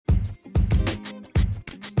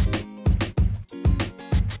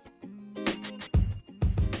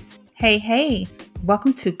Hey,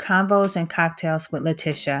 welcome to Convos and Cocktails with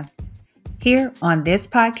Letitia. Here on this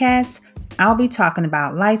podcast, I'll be talking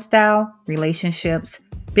about lifestyle, relationships,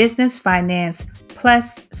 business, finance,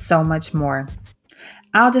 plus so much more.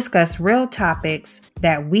 I'll discuss real topics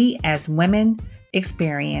that we as women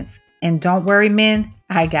experience. And don't worry, men,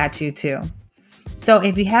 I got you too. So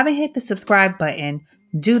if you haven't hit the subscribe button,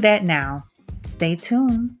 do that now. Stay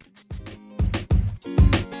tuned.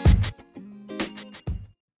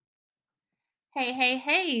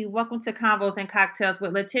 Hey, welcome to Convos and Cocktails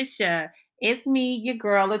with Letitia. It's me, your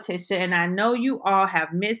girl, Letitia, and I know you all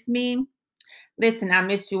have missed me. Listen, I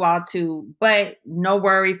missed you all too, but no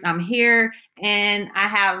worries. I'm here and I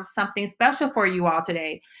have something special for you all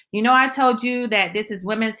today. You know, I told you that this is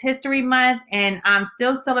Women's History Month and I'm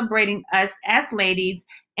still celebrating us as ladies,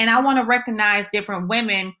 and I want to recognize different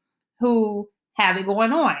women who have it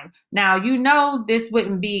going on. Now, you know, this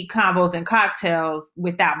wouldn't be Convos and Cocktails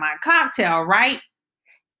without my cocktail, right?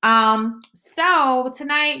 So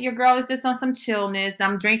tonight your girl is just on some chillness.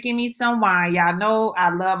 I'm drinking me some wine. Y'all know I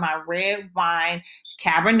love my red wine,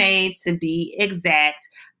 Cabernet to be exact.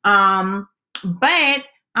 But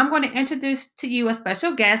I'm going to introduce to you a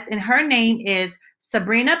special guest, and her name is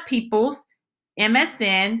Sabrina Peoples,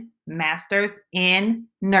 MSN, Masters in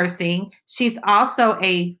Nursing. She's also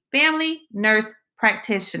a family nurse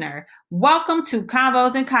practitioner. Welcome to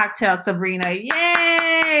Convos and Cocktails, Sabrina.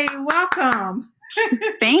 Yay! Welcome.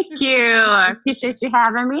 Thank you. I appreciate you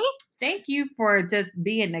having me. Thank you for just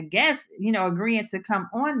being a guest, agreeing to come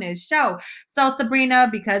on this show. So, Sabrina,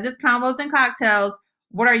 because it's Convos and Cocktails,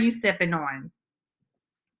 what are you sipping on?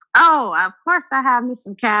 Oh, of course, I have me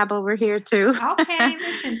some cab over here too. Okay,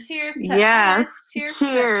 listen, cheers to yes. us.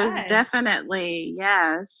 Cheers, definitely.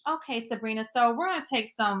 Yes. Okay, Sabrina. So we're going to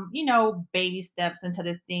take some, baby steps into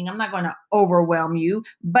this thing. I'm not going to overwhelm you,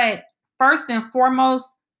 but first and foremost,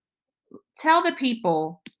 tell the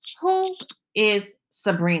people, who is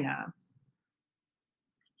Sabrina?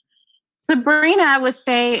 Sabrina, I would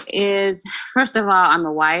say, is, first of all, I'm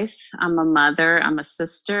a wife, I'm a mother, I'm a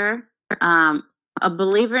sister, a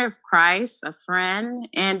believer of Christ, a friend,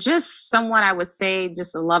 and just someone, I would say,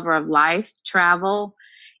 just a lover of life, travel,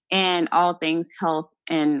 and all things health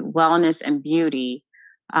and wellness and beauty.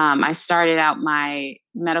 I started out my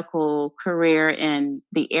medical career in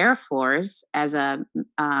the Air Force as a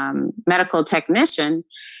medical technician.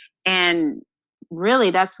 And really,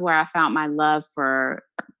 that's where I found my love for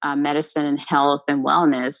medicine and health and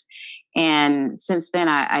wellness. And since then,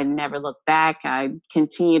 I never looked back. I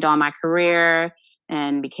continued on my career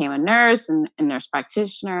and became a nurse and a nurse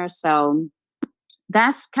practitioner. So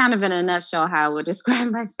that's kind of in a nutshell how I would describe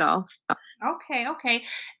myself. Okay.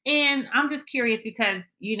 And I'm just curious because,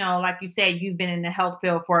 like you said, you've been in the health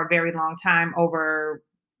field for a very long time, over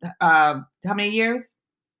how many years?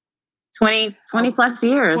 20 plus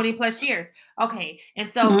years. 20 plus years. Okay. And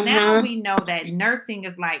so now we know that nursing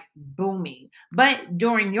is like booming. But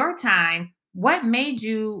during your time, what made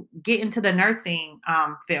you get into the nursing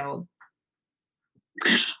field?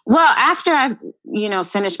 Well, after I,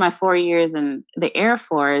 finished my 4 years in the Air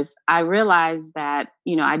Force, I realized that,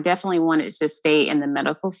 I definitely wanted to stay in the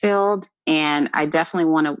medical field, and I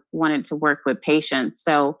definitely wanted to work with patients.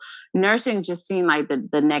 So nursing just seemed like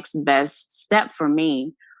the next best step for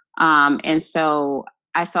me. And so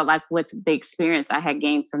I felt like with the experience I had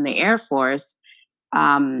gained from the Air Force,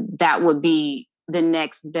 that would be the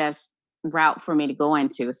next best route for me to go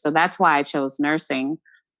into. So that's why I chose nursing.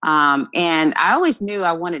 And I always knew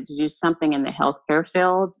I wanted to do something in the healthcare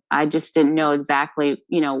field. I just didn't know exactly,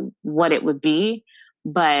 what it would be.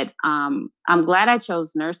 But I'm glad I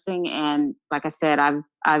chose nursing. And like I said,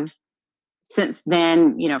 I've since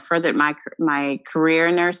then, furthered my career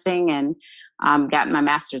in nursing and gotten my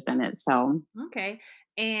master's in it. So okay.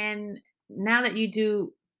 And now that you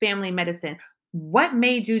do family medicine, what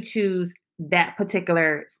made you choose that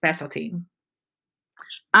particular specialty?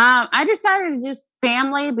 I decided to do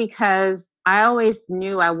family because I always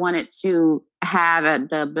knew I wanted to have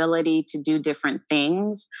the ability to do different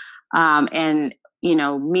things. And,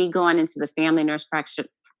 me going into the family nurse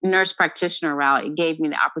practitioner route, it gave me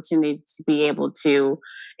the opportunity to be able to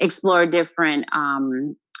explore different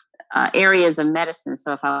areas of medicine.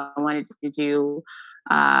 So if I wanted to do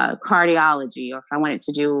cardiology, or if I wanted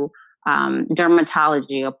to do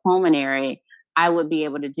dermatology or pulmonary, I would be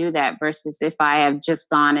able to do that versus if I have just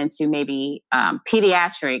gone into maybe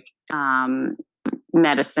pediatric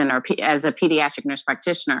medicine or as a pediatric nurse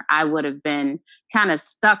practitioner, I would have been kind of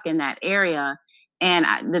stuck in that area. And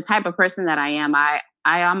the type of person that I am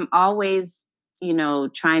am always,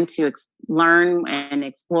 trying to learn and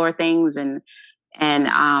explore things and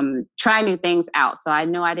and try new things out. So I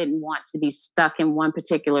know I didn't want to be stuck in one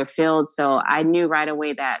particular field. So I knew right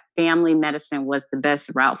away that family medicine was the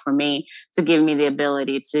best route for me to give me the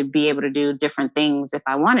ability to be able to do different things if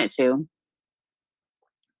I wanted to.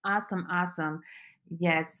 Awesome, awesome.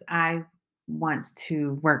 Yes, I once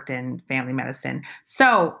too worked in family medicine.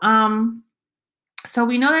 So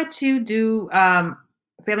we know that you do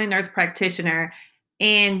family nurse practitioner,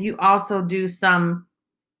 and you also do some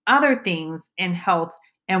other things in health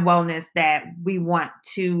and wellness that we want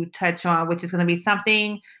to touch on, which is going to be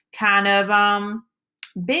something kind of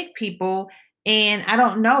big, people. And I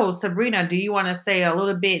don't know, Sabrina, do you want to say a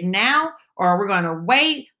little bit now, or are we going to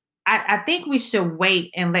wait? I think we should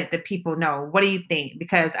wait and let the people know. What do you think?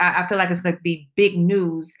 Because I feel like it's going to be big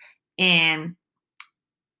news, and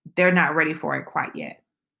they're not ready for it quite yet.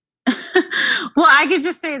 Well, I could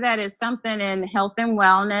just say that it's something in health and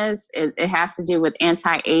wellness. It has to do with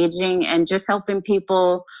anti-aging and just helping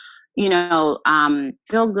people,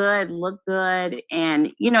 feel good, look good.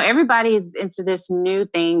 And, everybody's into this new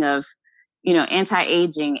thing of,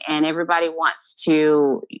 anti-aging, and everybody wants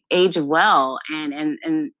to age well. And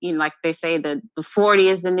like they say, the 40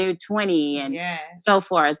 is the new 20 and Yes. so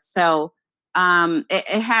forth. So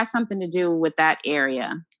it has something to do with that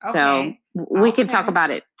area. So Okay. we can talk Okay.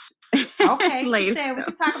 about it Okay, she later. said we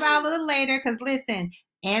could talk about it a little later. Because listen,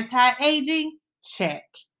 anti-aging, check.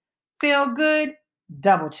 Feel good,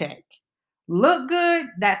 double check. Look good,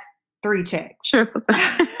 that's 3 checks. Sure.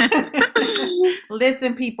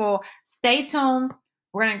 Listen, people, stay tuned.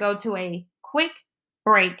 We're gonna go to a quick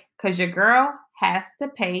break because your girl has to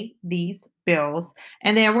pay these bills,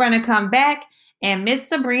 and then we're gonna come back, and Miss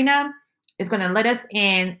Sabrina is gonna let us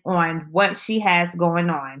in on what she has going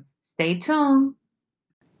on. Stay tuned.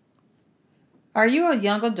 Are you a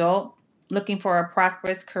young adult looking for a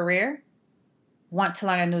prosperous career? Want to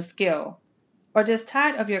learn a new skill? Or just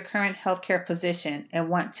tired of your current healthcare position and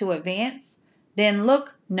want to advance? Then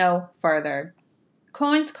look no further.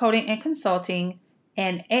 Coins Coding and Consulting,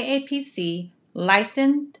 an AAPC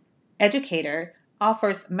licensed educator,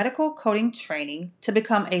 offers medical coding training to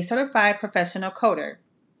become a certified professional coder.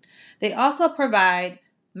 They also provide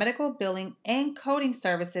medical billing and coding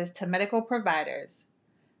services to medical providers.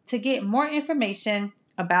 To get more information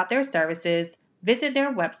about their services, visit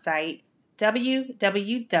their website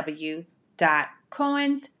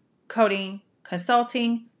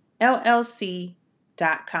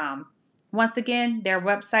www.cohenscodingconsultingllc.com. Once again, their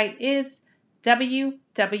website is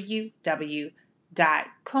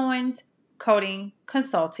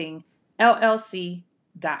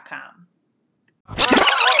www.cohenscodingconsultingllc.com.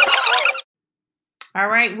 All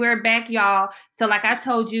right, we're back, y'all. So, like I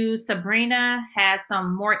told you, Sabrina has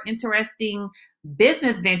some more interesting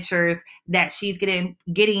business ventures that she's getting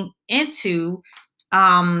into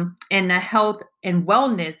in the health and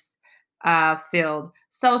wellness field.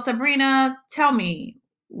 So, Sabrina, tell me,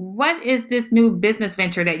 what is this new business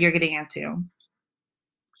venture that you're getting into?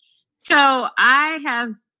 So I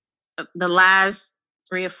have the last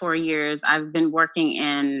 3 or 4 years, I've been working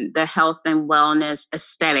in the health and wellness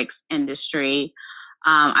aesthetics industry.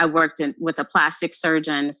 I worked with a plastic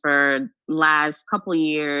surgeon for last couple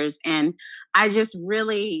years, and I just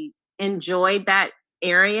really enjoyed that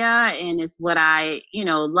area, and it's what I,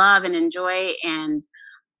 love and enjoy, and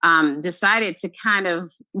decided to kind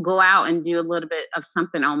of go out and do a little bit of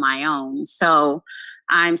something on my own. So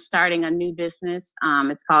I'm starting a new business.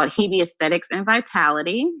 It's called Hebe Aesthetics and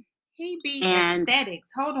Vitality. Hebe And Aesthetics.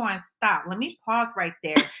 Hold on, stop. Let me pause right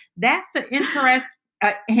there. That's an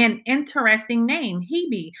interesting name,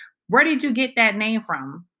 Hebe. Where did you get that name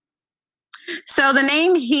from? so the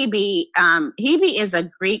name Hebe, Hebe is a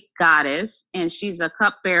Greek goddess, and she's a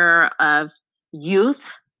cupbearer of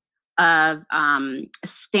youth, of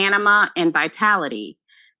stamina, and vitality.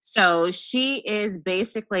 So she is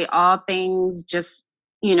basically all things just,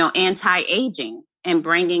 anti aging and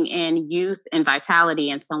bringing in youth and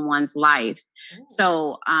vitality in someone's life. Ooh.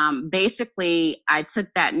 So basically, I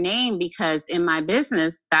took that name because in my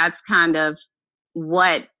business, that's kind of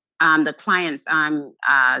what the clients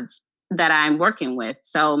that I'm working with.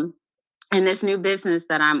 So in this new business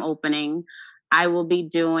that I'm opening, I will be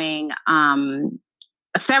doing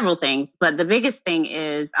several things, but the biggest thing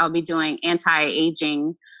is I'll be doing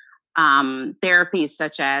anti-aging therapies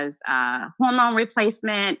such as hormone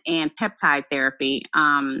replacement and peptide therapy.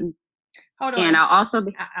 Hold And on. I'll also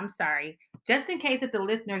be I'm sorry. Just in case if the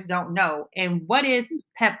listeners don't know, and what is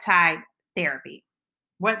peptide therapy?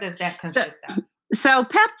 What does that so consist of? so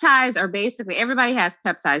peptides are basically, everybody has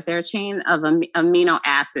peptides. They're a chain of amino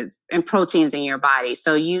acids and proteins in your body.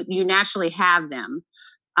 So you naturally have them.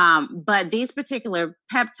 But these particular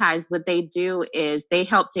peptides, what they do is they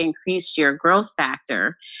help to increase your growth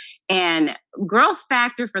factor. And growth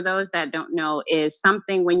factor, for those that don't know, is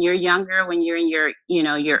something when you're younger, when you're in your,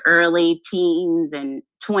 your early teens and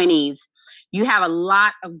 20s, you have a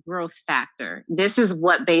lot of growth factor. This is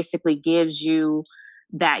what basically gives you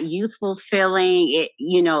that youthful feeling.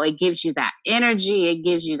 It gives you that energy. It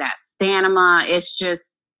gives you that stamina. It's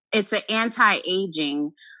an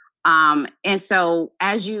anti-aging. And so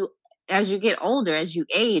as you get older, as you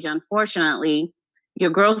age, unfortunately, your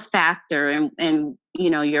growth factor and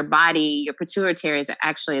your body, your pituitary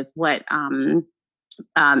actually is what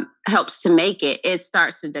helps to make it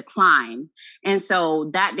starts to decline. And so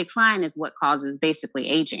that decline is what causes basically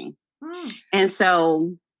aging. Mm. And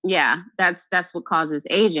so, yeah, that's what causes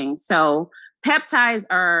aging. So peptides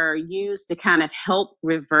are used to kind of help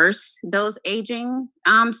reverse those aging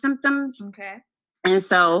symptoms. Okay. And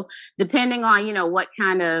so, depending on what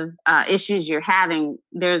kind of issues you're having,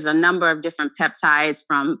 there's a number of different peptides.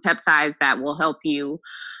 From peptides that will help you,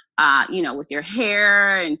 with your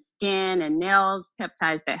hair and skin and nails.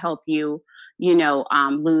 Peptides that help you,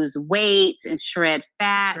 lose weight and shred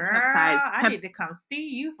fat. Girl, Peptides. I need to come see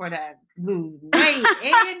you for that lose weight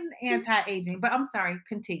and anti-aging. But I'm sorry,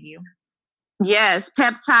 continue. Yes,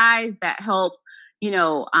 peptides that help,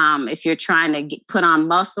 if you're trying to put on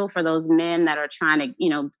muscle, for those men that are trying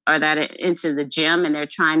to, or that are into the gym and they're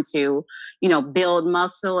trying to, build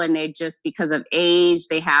muscle, and they just, because of age,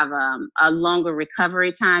 they have a longer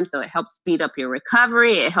recovery time. So it helps speed up your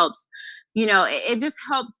recovery. It helps, it just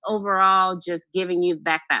helps overall, just giving you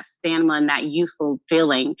back that stamina and that youthful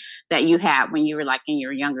feeling that you had when you were like in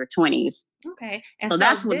your younger 20s. Okay. And So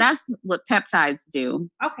so that's what peptides do.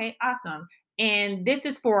 okay, awesome. And this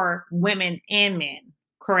is for women and men,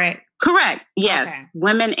 correct? Correct. Okay. Yes.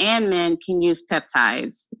 Women and men can use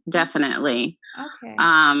peptides. Definitely. Okay.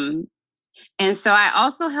 Um, and so I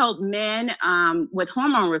also help men with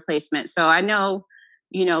hormone replacement. So I know,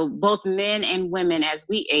 both men and women, as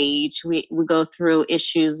we age, we go through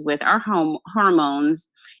issues with our hormones.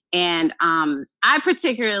 And I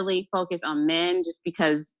particularly focus on men just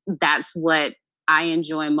because that's what I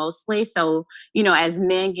enjoy mostly. So, as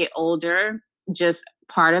men get older, just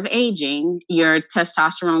part of aging, your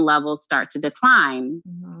testosterone levels start to decline.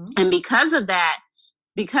 Mhm. And because of that,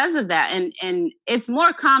 and it's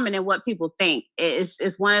more common than what people think.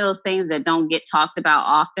 It's one of those things that don't get talked about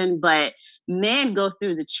often, but men go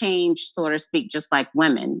through the change, so to speak, just like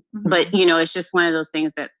women. But Mhm. it's just one of those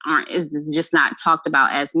things that is just not talked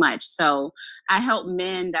about as much. So I help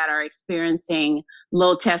men that are experiencing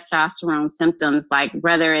low testosterone symptoms, like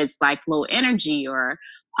whether it's like low energy or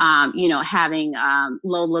having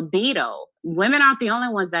low libido. Women aren't the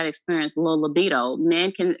only ones that experience low libido.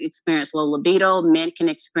 Men can experience low libido. Men can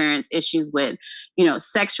experience issues with,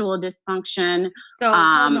 sexual dysfunction, So hold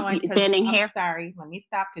on, because thinning I'm hair. sorry. Let me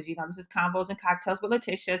stop because this is Convos and Cocktails with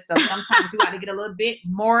Letitia. So sometimes you got to get a little bit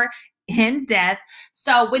more in depth.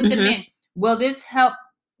 So with the Hmm. men, will this help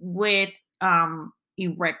with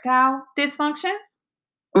erectile dysfunction?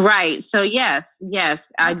 Right. So yes,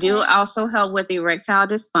 I do Okay. also help with erectile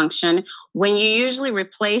dysfunction. When you usually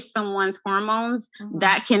replace someone's hormones, Hmm.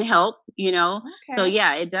 that can help. So Okay.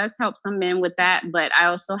 yeah, it does help some men with that, but I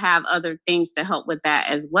also have other things to help with that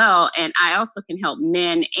as well. And I also can help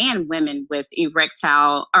men and women with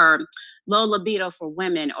erectile or low libido for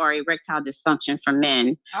women, or erectile dysfunction for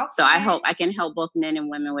men. So Okay. I can help both men and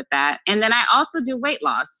women with that. And then I also do weight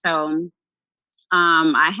loss. So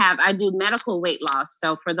I do medical weight loss.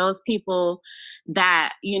 So for those people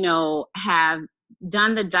that, have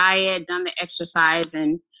done the diet, done the exercise,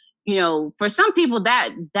 and, for some people that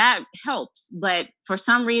helps. But for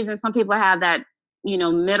some reason, some people have that,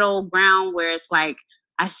 middle ground where it's like,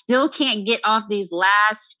 I still can't get off these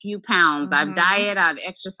last few pounds. I've Hmm. diet, I've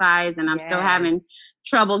exercised, and I'm still having Yes.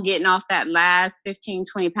 trouble getting off that last 15,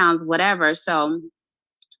 20 pounds, whatever. So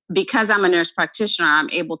because I'm a nurse practitioner, I'm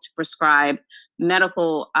able to prescribe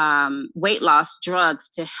medical weight loss drugs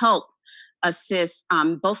to help assist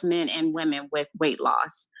both men and women with weight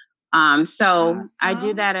loss. So I do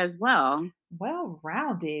Awesome. that as well. Well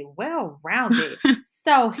rounded. Well rounded.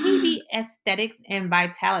 So Hebe Aesthetics and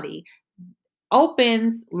Vitality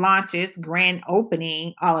opens, launches, grand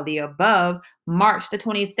opening, all of the above, March the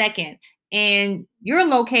 22nd. And you're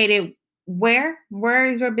located where? Where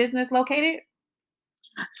is your business located?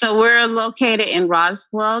 So we're located in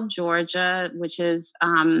Roswell, Georgia, which is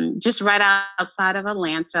just right outside of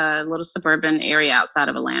Atlanta, a little suburban area outside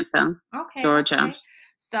of Atlanta, Okay, Georgia. okay.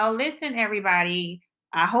 So listen, everybody.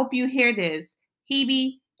 I hope you hear this.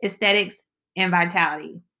 Hebe Aesthetics and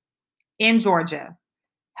Vitality in Georgia.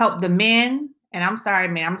 Help the men And I'm sorry,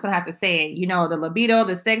 man, I'm just gonna have to say it. You know, the libido,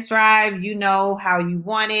 the sex drive, you know how you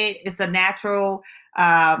want it. It's a natural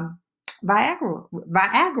um,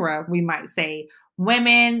 Viagra, we might say.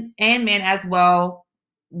 Women and men as well,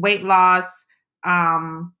 weight loss.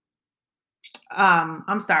 Um,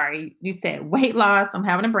 I'm sorry, you said weight loss. I'm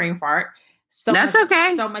having a brain fart. So That's much,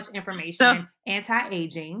 okay. so much So information.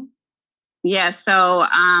 Anti-aging. yeah, so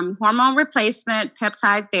hormone replacement,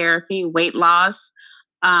 peptide therapy, weight loss.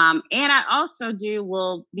 And I also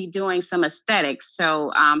will be doing some aesthetics.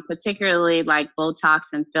 So particularly like Botox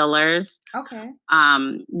and fillers. Okay.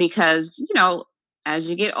 Because, as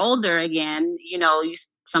you get older again,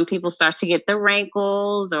 some people start to get the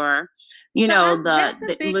wrinkles or, So that's a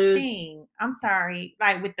the big lose. thing. I'm sorry,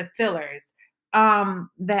 like with the fillers,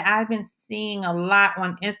 that I've been seeing a lot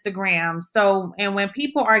on Instagram. So, and when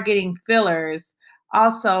people are getting fillers,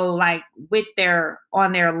 also like with their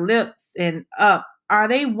on their lips and up, are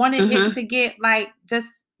they wanting it Mhm. to get like just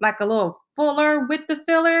like a little fuller with the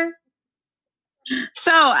filler?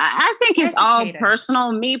 So I think it's all Educate us.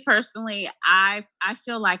 personal. Me personally, I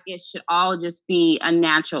feel like it should all just be a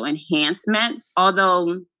natural enhancement.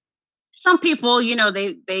 Although some people,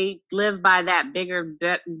 they live by that bigger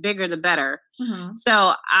the better. Hmm.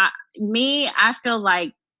 So I feel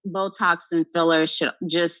like Botox and fillers should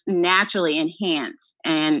just naturally enhance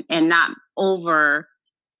and not over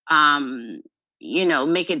um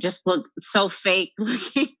make it just look so fake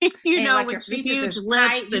looking, And like your with features huge is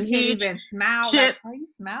tight, lips you and can't huge even smile. Like, chip. are you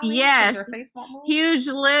smiling? Because your Yes, face won't move. huge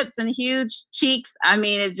lips and huge cheeks. I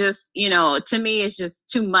mean, it just, to me, it's just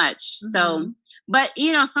too much. So, Hmm. but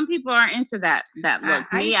some people are into that look.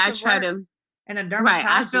 I Me, used I to try work to. in a Right,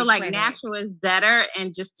 I feel dermatology like clinic. natural is better,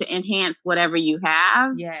 and just to enhance whatever you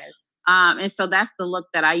have. Yes. And so that's the look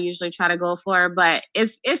that I usually try to go for. But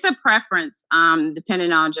it's a preference,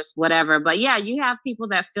 depending on just whatever. But yeah, you have people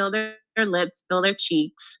that fill their lips, fill their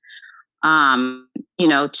cheeks, um,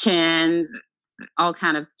 chins, all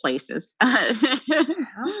kind of places. I'm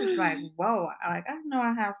just like, whoa. Like, I know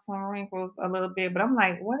I have some wrinkles a little bit, but I'm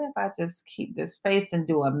like, what if I just keep this face and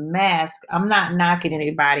do a mask? I'm not knocking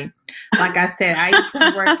anybody. Like I said, I used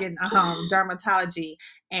to work in dermatology,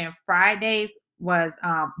 and Fridays was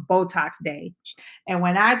Botox day. And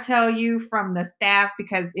when I tell you from the staff,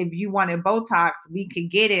 because if you wanted Botox, we could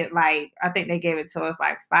get it like I think they gave it to us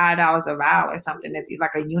like $5 a vial or something. If you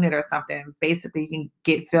like a unit or something, basically you can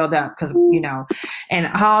get filled up because and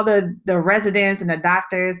all the residents and the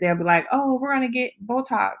doctors, they'll be like, "Oh, we're gonna get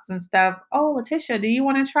Botox and stuff. Oh, Letitia, do you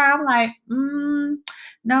want to try?" I'm like,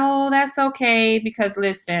 no, that's okay because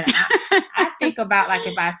listen, I think about like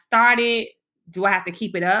if I started, do I have to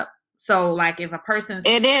keep it up? So like if a person's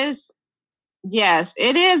It is. Yes,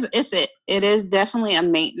 it is. It is definitely a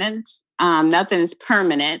maintenance. Nothing's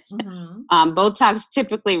permanent. Mhm. Botox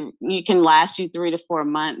typically you can last you 3 to 4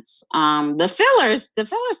 months. The fillers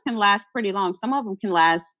can last pretty long. Some of them can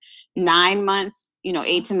last 9 months.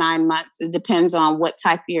 8 to 9 months. It depends on what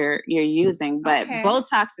type you're using. But Okay.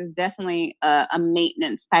 Botox is definitely a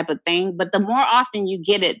maintenance type of thing. But the more often you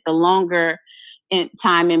get it, the longer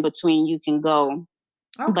time in between you can go,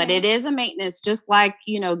 but Okay. it is a maintenance, just like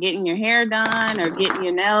getting your hair done or getting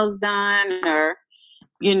your nails done or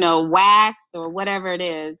wax or whatever it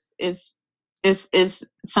is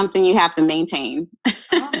something you have to maintain.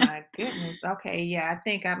 Oh my goodness. Okay. Yeah, I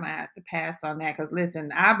think I might have to pass on that because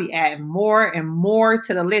listen, I'll be adding more and more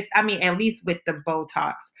to the list. I mean, at least with the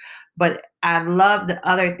Botox, but I love the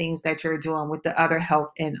other things that you're doing with the other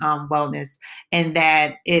health and wellness, and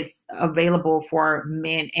that it's available for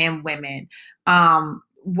men and women.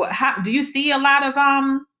 How do you see a lot of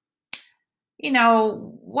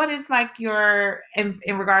what is like your in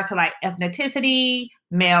regards to like ethnicity,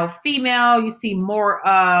 male, female, you see more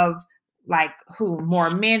of like who more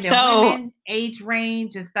men than so women, age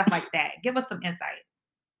range and stuff like that. Give us some insight.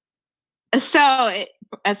 so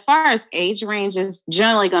as far as age range is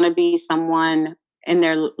generally going to be someone in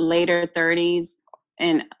their later 30s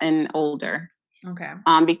and older, Okay.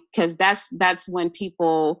 because that's when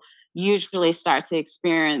people usually start to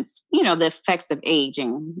experience, the effects of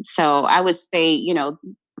aging. So I would say,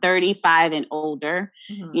 35 and older,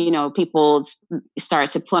 Hmm. people start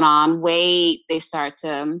to put on weight. They start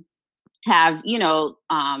to have,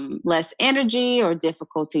 less energy or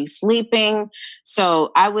difficulty sleeping.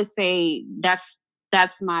 So I would say that's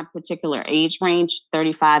my particular age range,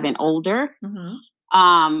 35 and older. Hmm.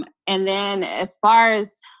 And then as far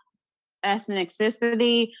as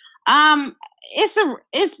ethnicity, um it's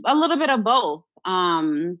a little bit of both.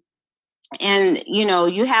 And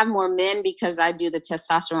you have more men because I do the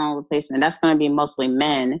testosterone replacement. That's going to be mostly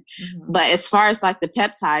men. Mhm. But as far as like the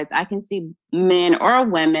peptides, I can see men or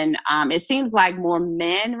women. It seems like more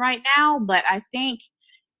men right now, but I think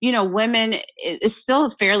women is still a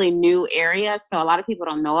fairly new area, so a lot of people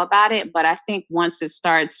don't know about it. But I think once it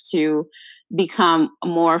starts to become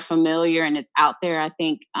more familiar and it's out there, I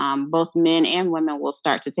think both men and women will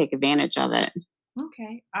start to take advantage of it.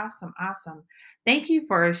 Okay, awesome, awesome. Thank you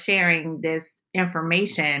for sharing this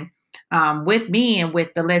information with me and with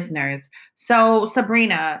the listeners. So,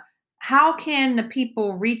 Sabrina, how can the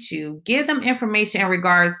people reach you? Give them information in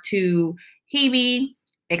regards to Hebe,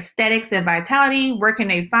 aesthetics, and vitality. Where can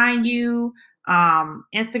they find you?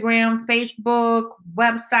 Instagram, Facebook,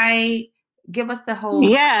 website. Give us the whole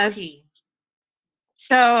Yes. tea.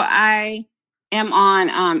 So I am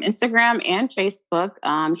on Instagram and Facebook,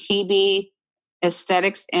 Hebe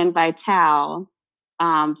Aesthetics and Vital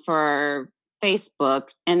for Facebook.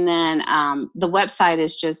 And then the website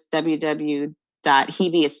is just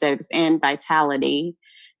www.hebe Aesthetics and Vitality.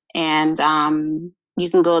 And you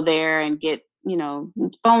can go there and get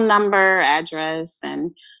phone number, address.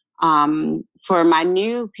 And for my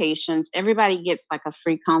new patients, everybody gets like a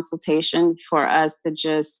free consultation for us to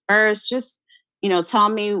just first just tell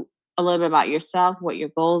me a little bit about yourself, what your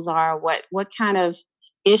goals are, what kind of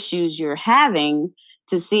issues you're having,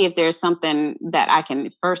 to see if there's something that I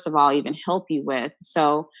can first of all even help you with.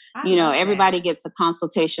 So I love everybody that. gets a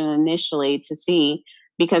consultation initially to see,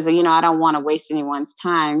 because I don't want to waste anyone's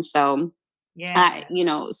time. So Yes.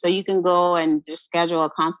 so you can go and just schedule a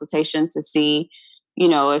consultation to see,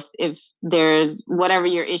 if there's whatever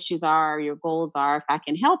your issues are, your goals are, if I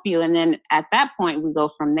can help you, and then at that point we go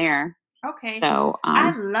from there. Okay. So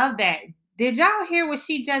I love that. Did y'all hear what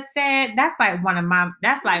she just said? That's like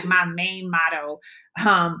my main motto.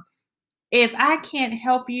 Um if I can't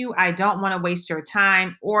help you, I don't want to waste your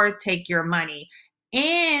time or take your money.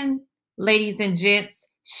 And ladies and gents,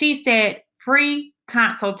 she said free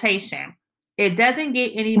consultation. It doesn't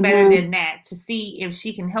get any better mhm. than that, to see if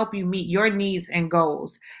she can help you meet your needs and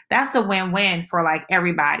goals. That's a win-win for like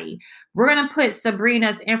everybody. We're going to put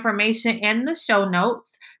Sabrina's information in the show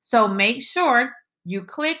notes. So make sure you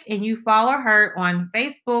click and you follow her on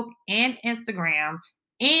Facebook and Instagram.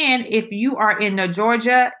 And if you are in the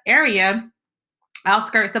Georgia area,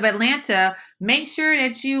 outskirts of Atlanta, make sure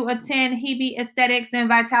that you attend Hebe Aesthetics and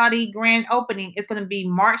Vitality grand opening. It's going to be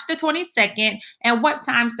March the 22nd. And what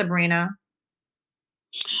time, Sabrina?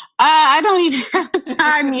 I don't even have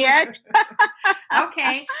time yet.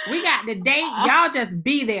 Okay, we got the date. Y'all just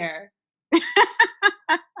be there.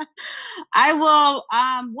 I will.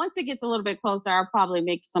 Once it gets a little bit closer, I'll probably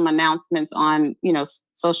make some announcements on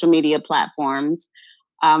social media platforms.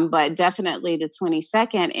 But definitely the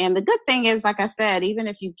 22nd. And the good thing is, like I said, even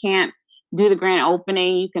if you can't do the grand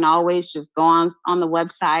opening, you can always just go on the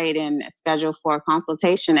website and schedule for a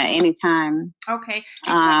consultation at any time. Okay, and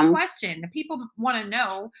quick Um, question: the people want to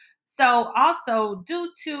know. So, also due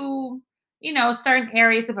to certain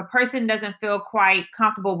areas, if a person doesn't feel quite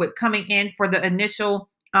comfortable with coming in for the initial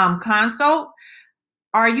consult,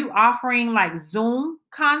 are you offering like Zoom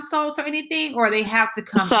consults or anything, or they have to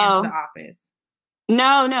come into the so office?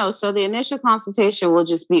 no, no. So the initial consultation will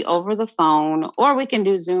just be over the phone, or we can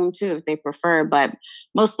do Zoom too if they prefer. But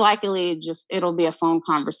most likely, just it'll be a phone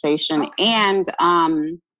conversation. Okay. And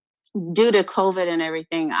due to COVID and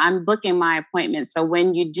everything, I'm booking my appointments. So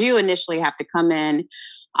when you do initially have to come in,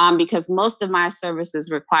 because most of my services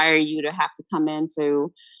require you to have to come in to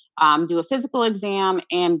do a physical exam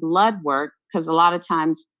and blood work, because a lot of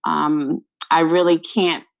times I really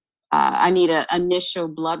can't. I need an initial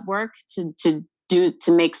blood work to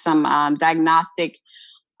make some diagnostic,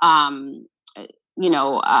 um, you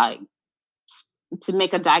know, uh, to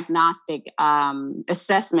make a diagnostic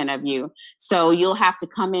assessment of you. So you'll have to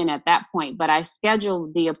come in at that point. But I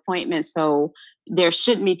schedule the appointment so there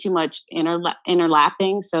shouldn't be too much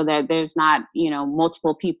interlapping, so that there's not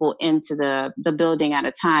multiple people into the building at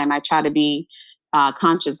a time. I try to be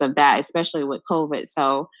conscious of that, especially with COVID.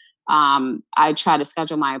 So I try to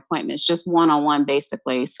schedule my appointments just one on one,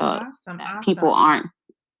 basically, so Awesome. that people Awesome. aren't.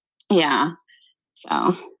 Yeah.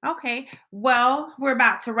 So. Okay. Well, we're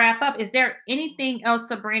about to wrap up. Is there anything else,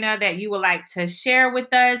 Sabrina, that you would like to share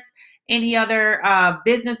with us? Any other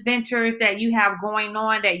business ventures that you have going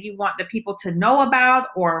on that you want the people to know about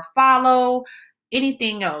or follow?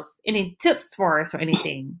 Anything else? Any tips for us or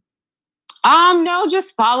anything? No,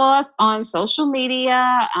 just follow us on social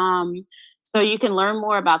media. So you can learn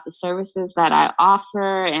more about the services that I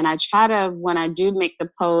offer. And I try to, when I do make the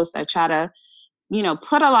post, I try to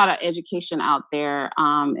put a lot of education out there.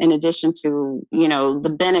 In addition to,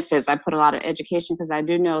 the benefits, I put a lot of education because I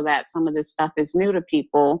do know that some of this stuff is new to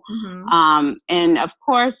people. Hmm. And of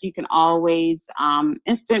course, you can always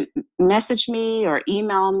instant message me or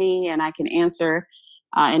email me, and I can answer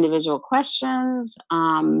individual questions.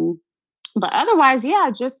 But otherwise, yeah,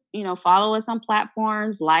 just, follow us on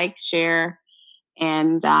platforms, like, share,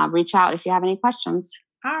 and reach out if you have any questions.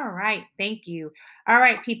 All right. Thank you. All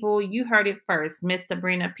right, people, you heard it first. Miss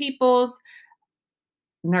Sabrina Peoples,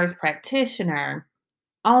 nurse practitioner,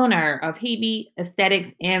 owner of Hebe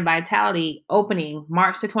Aesthetics and Vitality, opening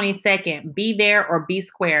March the 22nd. Be there or be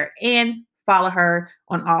square, and follow her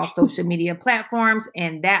on all social media platforms,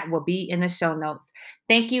 and that will be in the show notes.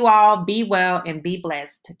 Thank you all. Be well and be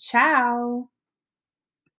blessed. Ciao.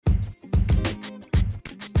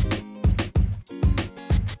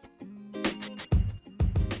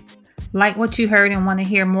 Like what you heard and want to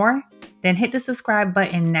hear more? Then hit the subscribe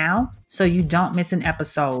button now so you don't miss an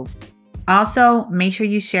episode. Also, make sure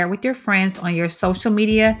you share with your friends on your social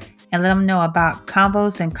media and let them know about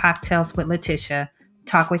Convos and Cocktails with Letitia.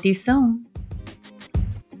 Talk with you soon.